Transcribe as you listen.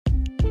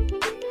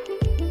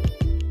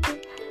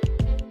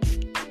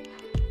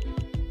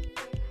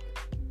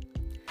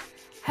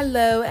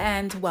Hello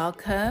and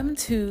welcome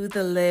to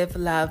the Live,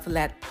 Love,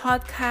 Let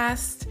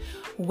podcast,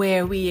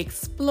 where we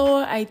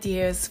explore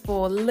ideas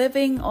for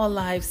living our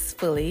lives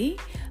fully,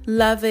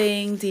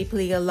 loving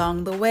deeply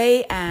along the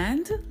way,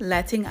 and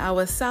letting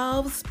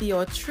ourselves be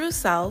our true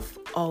self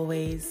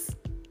always.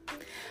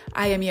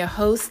 I am your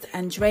host,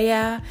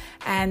 Andrea,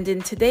 and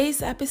in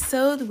today's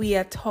episode, we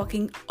are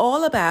talking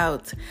all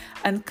about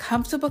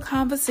uncomfortable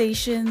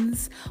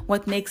conversations,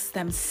 what makes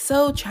them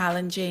so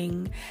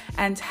challenging,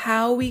 and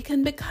how we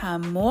can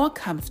become more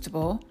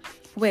comfortable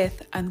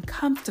with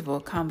uncomfortable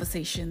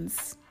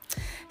conversations.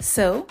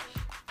 So,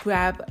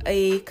 grab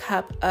a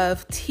cup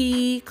of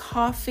tea,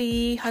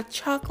 coffee, hot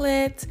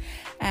chocolate,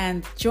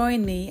 and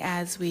join me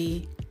as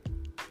we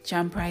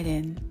jump right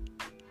in.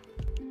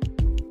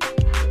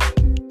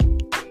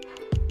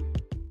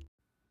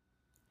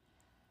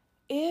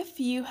 If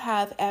you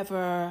have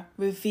ever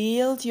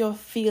revealed your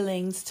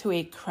feelings to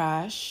a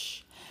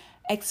crush,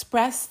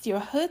 expressed your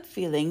hurt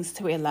feelings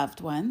to a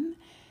loved one,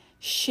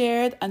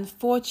 shared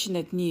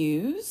unfortunate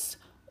news,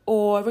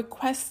 or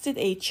requested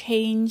a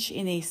change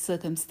in a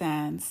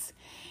circumstance,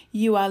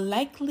 you are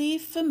likely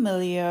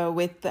familiar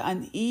with the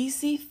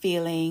uneasy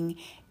feeling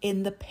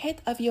in the pit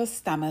of your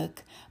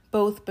stomach,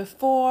 both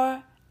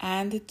before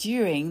and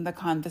during the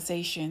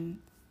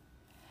conversation.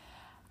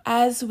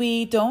 As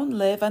we don't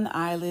live on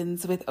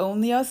islands with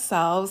only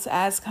ourselves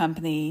as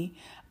company,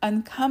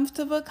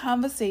 uncomfortable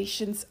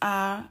conversations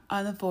are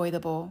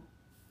unavoidable.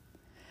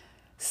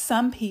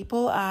 Some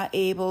people are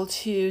able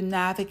to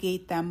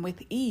navigate them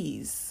with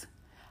ease.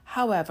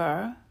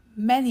 However,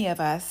 many of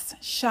us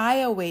shy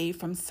away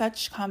from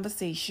such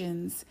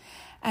conversations,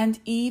 and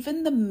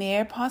even the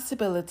mere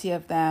possibility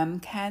of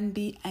them can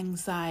be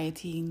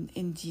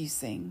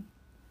anxiety-inducing.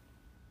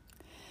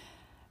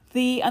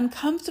 The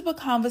uncomfortable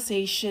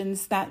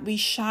conversations that we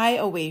shy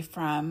away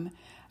from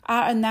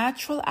are a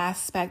natural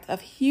aspect of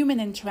human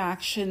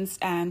interactions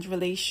and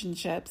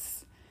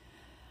relationships.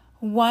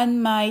 One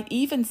might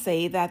even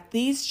say that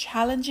these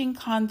challenging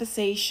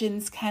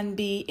conversations can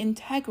be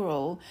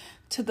integral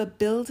to the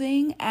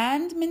building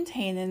and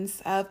maintenance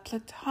of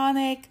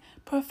platonic,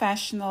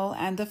 professional,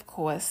 and of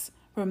course,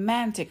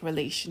 romantic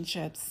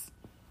relationships.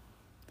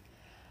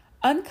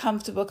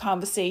 Uncomfortable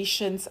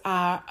conversations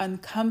are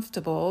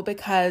uncomfortable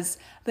because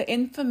the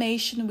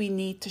information we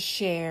need to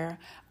share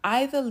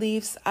either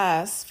leaves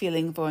us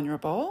feeling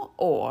vulnerable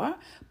or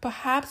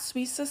perhaps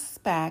we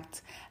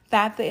suspect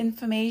that the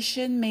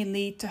information may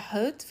lead to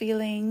hurt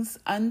feelings,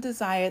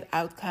 undesired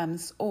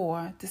outcomes,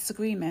 or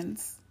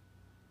disagreements.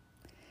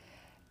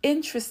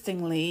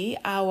 Interestingly,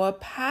 our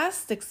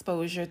past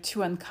exposure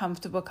to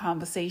uncomfortable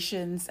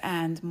conversations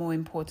and, more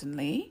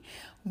importantly,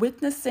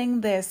 witnessing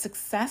their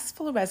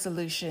successful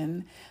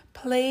resolution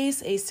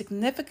plays a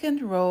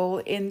significant role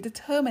in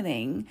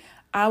determining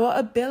our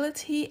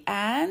ability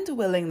and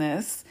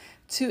willingness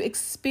to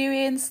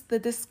experience the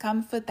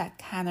discomfort that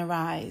can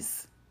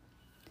arise.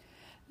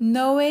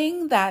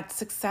 Knowing that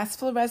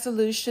successful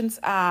resolutions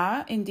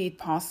are indeed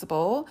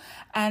possible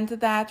and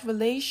that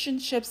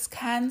relationships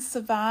can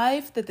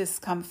survive the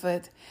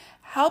discomfort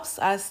helps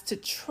us to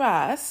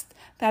trust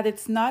that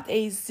it's not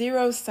a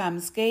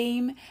zero-sum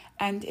game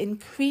and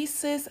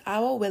increases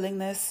our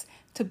willingness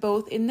to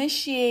both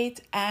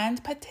initiate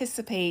and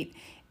participate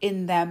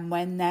in them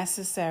when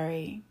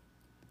necessary.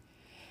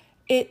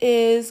 It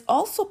is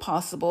also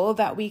possible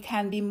that we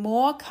can be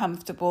more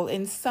comfortable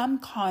in some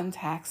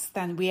contexts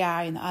than we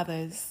are in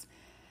others.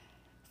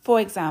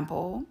 For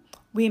example,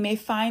 we may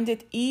find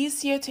it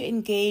easier to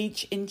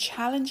engage in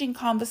challenging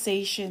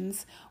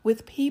conversations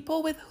with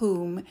people with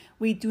whom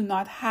we do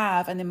not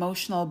have an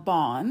emotional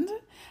bond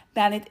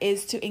than it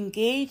is to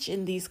engage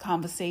in these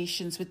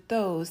conversations with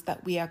those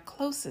that we are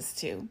closest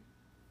to.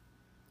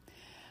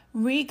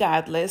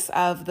 Regardless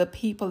of the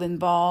people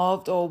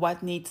involved or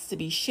what needs to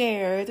be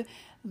shared,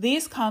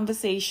 these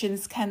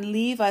conversations can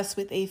leave us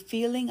with a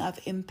feeling of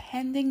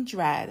impending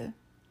dread.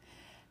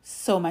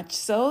 So much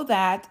so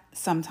that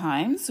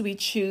sometimes we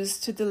choose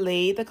to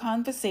delay the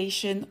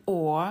conversation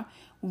or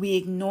we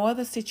ignore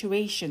the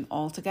situation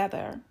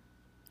altogether.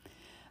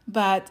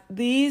 But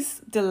these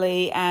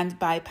delay and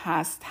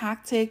bypass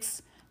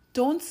tactics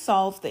don't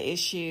solve the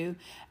issue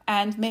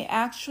and may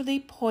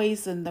actually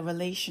poison the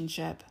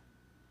relationship.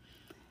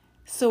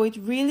 So it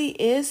really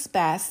is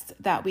best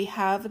that we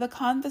have the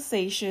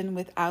conversation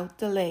without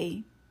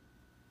delay.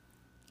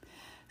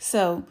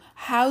 So,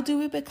 how do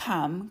we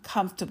become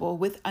comfortable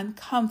with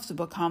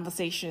uncomfortable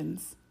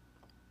conversations?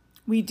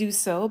 We do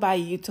so by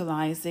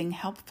utilizing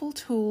helpful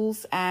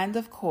tools and,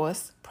 of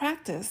course,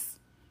 practice.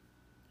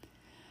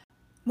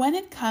 When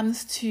it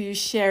comes to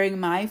sharing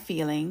my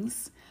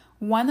feelings,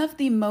 one of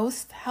the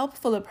most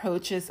helpful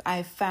approaches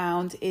I've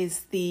found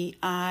is the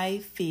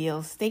I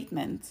feel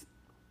statement.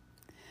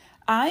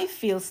 I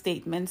feel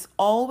statements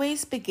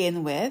always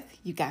begin with,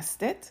 you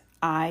guessed it,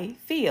 I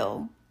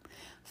feel,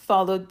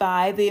 followed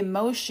by the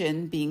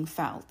emotion being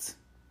felt.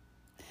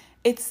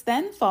 It's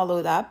then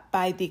followed up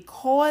by the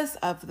cause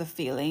of the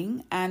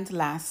feeling, and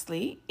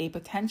lastly, a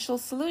potential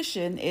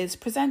solution is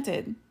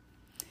presented.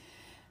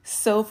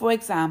 So, for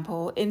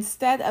example,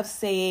 instead of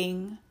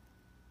saying,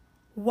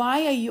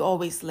 "Why are you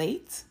always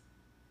late?"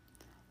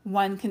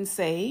 one can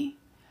say,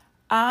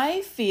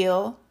 "I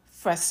feel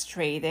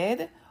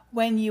frustrated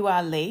when you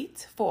are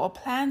late for our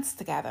plans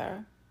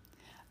together.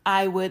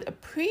 I would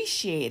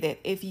appreciate it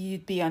if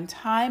you'd be on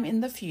time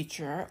in the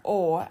future,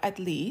 or at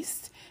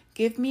least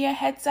give me a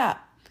heads up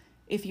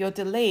if you're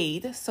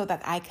delayed so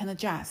that I can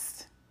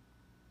adjust."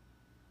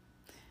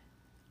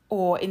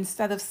 Or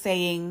instead of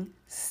saying,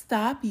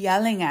 "Stop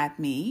yelling at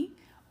me,"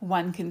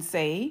 one can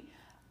say,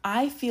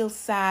 "I feel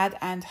sad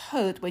and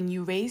hurt when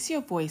you raise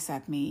your voice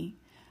at me.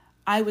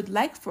 I would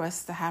like for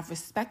us to have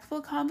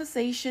respectful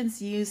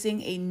conversations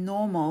using a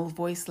normal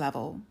voice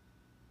level."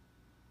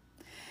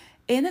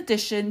 In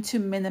addition to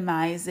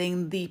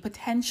minimizing the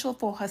potential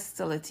for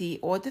hostility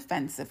or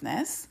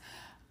defensiveness,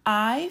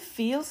 "I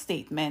feel"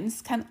 statements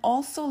can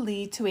also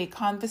lead to a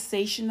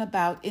conversation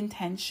about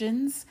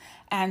intentions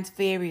and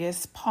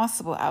various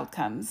possible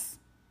outcomes.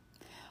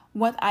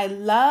 What I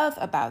love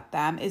about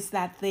them is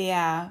that they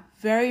are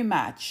very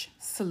much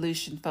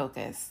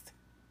solution-focused.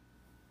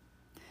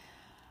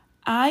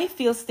 "I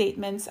feel"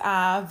 statements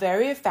are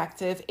very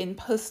effective in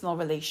personal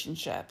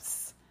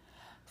relationships.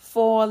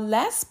 For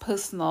less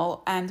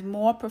personal and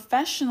more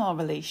professional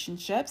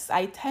relationships,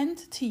 I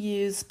tend to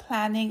use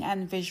planning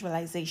and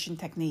visualization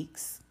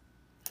techniques.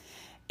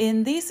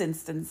 In these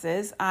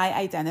instances, I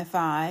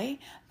identify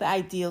the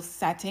ideal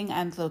setting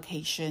and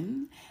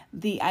location,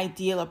 the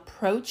ideal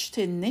approach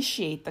to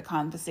initiate the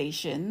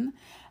conversation,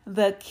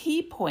 the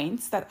key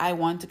points that I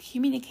want to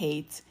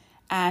communicate,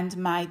 and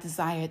my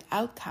desired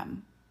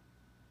outcome.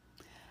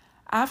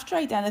 After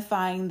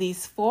identifying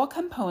these 4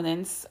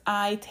 components,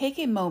 I take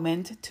a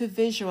moment to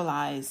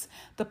visualize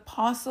the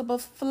possible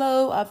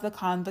flow of the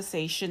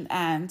conversation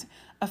and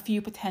a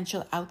few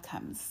potential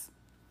outcomes.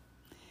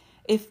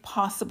 If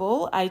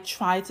possible, I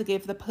try to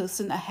give the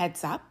person a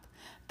heads up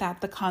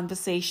that the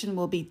conversation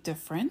will be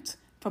different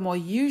from our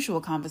usual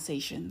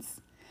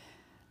conversations.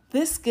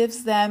 This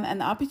gives them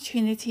an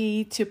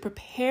opportunity to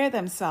prepare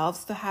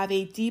themselves to have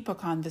a deeper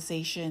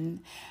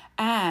conversation,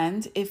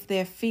 and if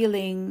they're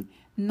feeling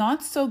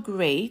not so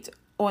great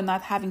or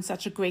not having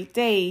such a great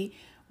day,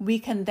 we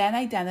can then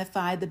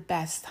identify the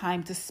best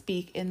time to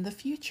speak in the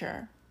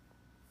future.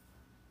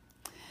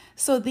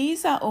 So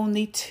these are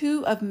only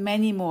 2 of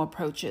many more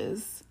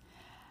approaches.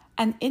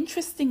 An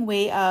interesting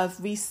way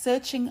of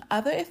researching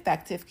other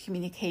effective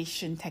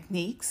communication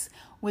techniques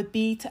would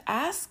be to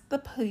ask the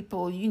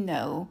people you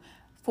know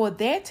for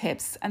their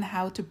tips on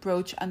how to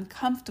broach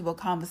uncomfortable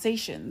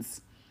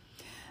conversations.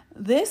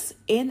 This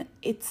in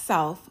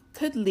itself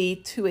could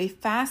lead to a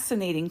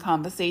fascinating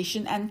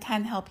conversation and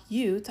can help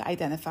you to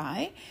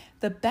identify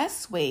the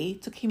best way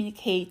to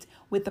communicate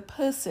with the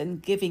person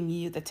giving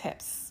you the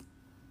tips.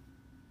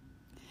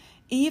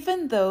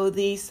 Even though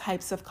these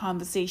types of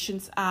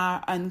conversations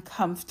are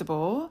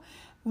uncomfortable,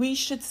 we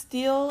should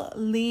still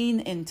lean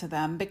into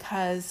them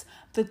because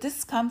the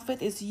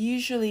discomfort is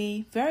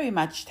usually very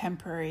much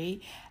temporary,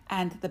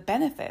 and the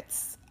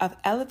benefits of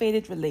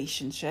elevated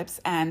relationships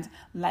and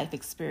life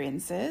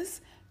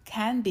experiences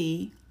can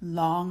be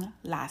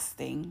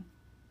long-lasting.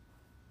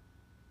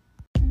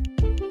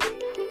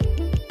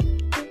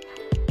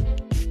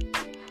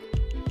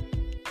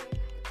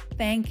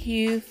 Thank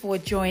you for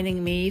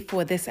joining me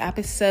for this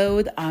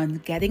episode on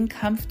getting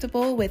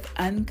comfortable with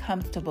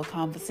uncomfortable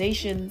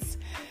conversations.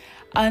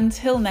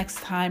 Until next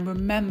time,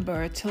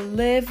 remember to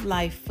live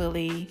life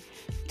fully,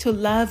 to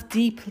love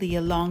deeply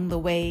along the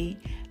way,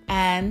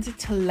 and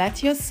to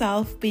let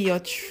yourself be your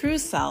true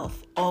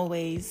self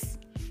always.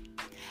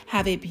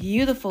 Have a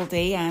beautiful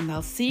day, and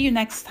I'll see you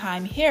next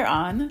time here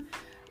on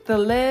the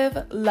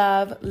Live,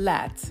 Love,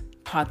 Let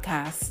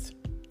podcast.